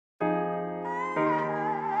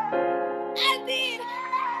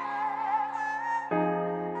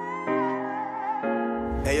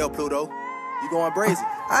up, Pluto? You going brazy.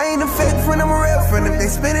 I ain't a fake friend, I'm a real friend. If they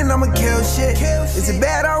spinning, I'ma kill shit. Is it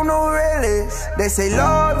bad? I don't know what real is. They say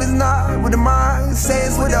love is not with the mind, say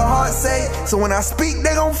it's with the heart, say. So when I speak,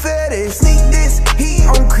 they gon' feel this. Sneak this, heat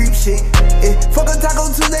on creep shit. Fuck a Taco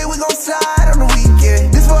Tuesday, we gon' slide on the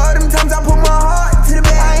weekend. This for all them times I put my heart to the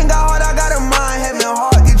bed. I ain't got heart, I got a mind, having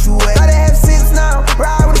heart get you wet. Gotta have sense now,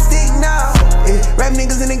 ride with a stick now. Rap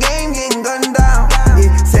niggas in the game getting gunned down.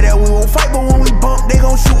 Say that we won't fight, but when we bump, they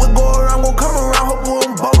gon' shoot what go around, gon' come around, hope we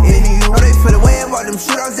won't bump into you. Know they feel the way about them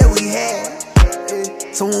shootouts that we had.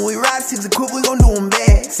 So when we ride, seems equipped, we gon' do them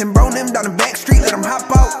bad. Send bro them down the back street, let them hop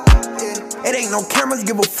out. It ain't no cameras,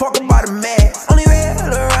 give a fuck about a mask. Only real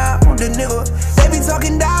around the nigga. They be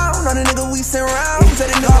talking down on the nigga we send round. Say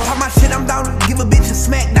the nigga pop my shit, I'm down to give a bitch a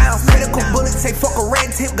smack down. Critical bullets, say fuck a red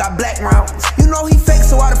tip, got black rounds. You know he fake,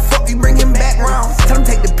 so why the fuck you bring him back round? Tell him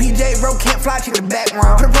take the PJ, bro, can't fly, check the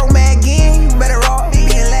background. Put a pro mag in, you better off being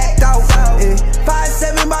lacked out.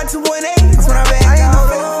 5'7" by 2.8, that's when I back out. I ain't no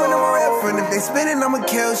fake friend, I'm a real friend. If they spinning, I'ma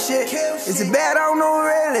kill shit. Is it bad? I don't know what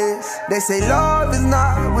real is. They say love is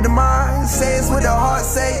not with the mind, say it's with the heart,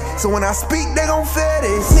 say. So when I speak, they gon' feel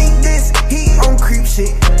this. Sneak this, heat on creep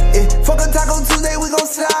shit. Fuck a Taco Tuesday, we gon'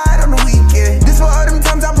 slide on the weekend. This for all them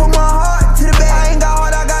times I put my heart to the bed. I ain't got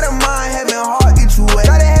heart, I got a mind, having heart get you wet.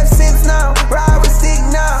 Gotta have sense now, ride with stick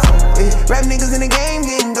now. Rap niggas in the game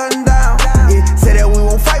getting gunned down. Say that we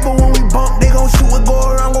won't fight, but when we bump, they gon' shoot what go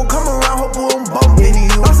around, gon' come around, hope we won't bump into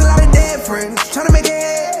you. Lost a lot of dead friends, tryna make a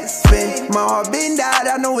head spin. My heart been died,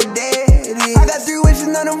 I know what dead is. I got 3 wishes,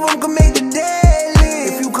 none of them can make the dead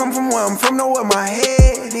live. If you come from where I'm from, know where my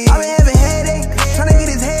head is. I been having headaches, tryna get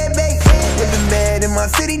his head baked. Living bad in my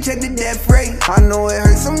city, check the death rate. I know it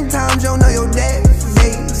hurts sometimes, you don't know your death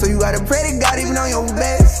date. So you gotta pray to God even on your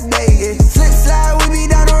best day. Slip slide, we be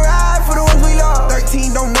down the ride for the ones we lost.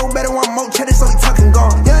 13 don't know better, want more cheddar, so he tucking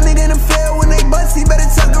gone. Young nigga in the field when they bust, he better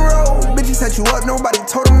tuck and roll. Bitches set you up, nobody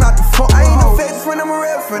told him not to fuck. I ain't no fake friend, I'm a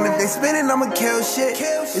real friend. If they spinning, I'ma kill shit.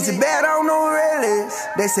 Is it bad? I don't know what real is.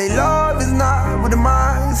 They say love is not with the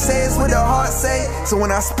mind, say it's with the heart, say. So when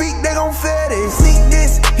I speak, they gon' feel this. Sneak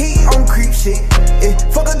this, heat on creep shit.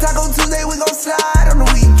 Fuck a Taco Tuesday, we gon' slide on the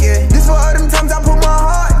weekend. This for all them times I put my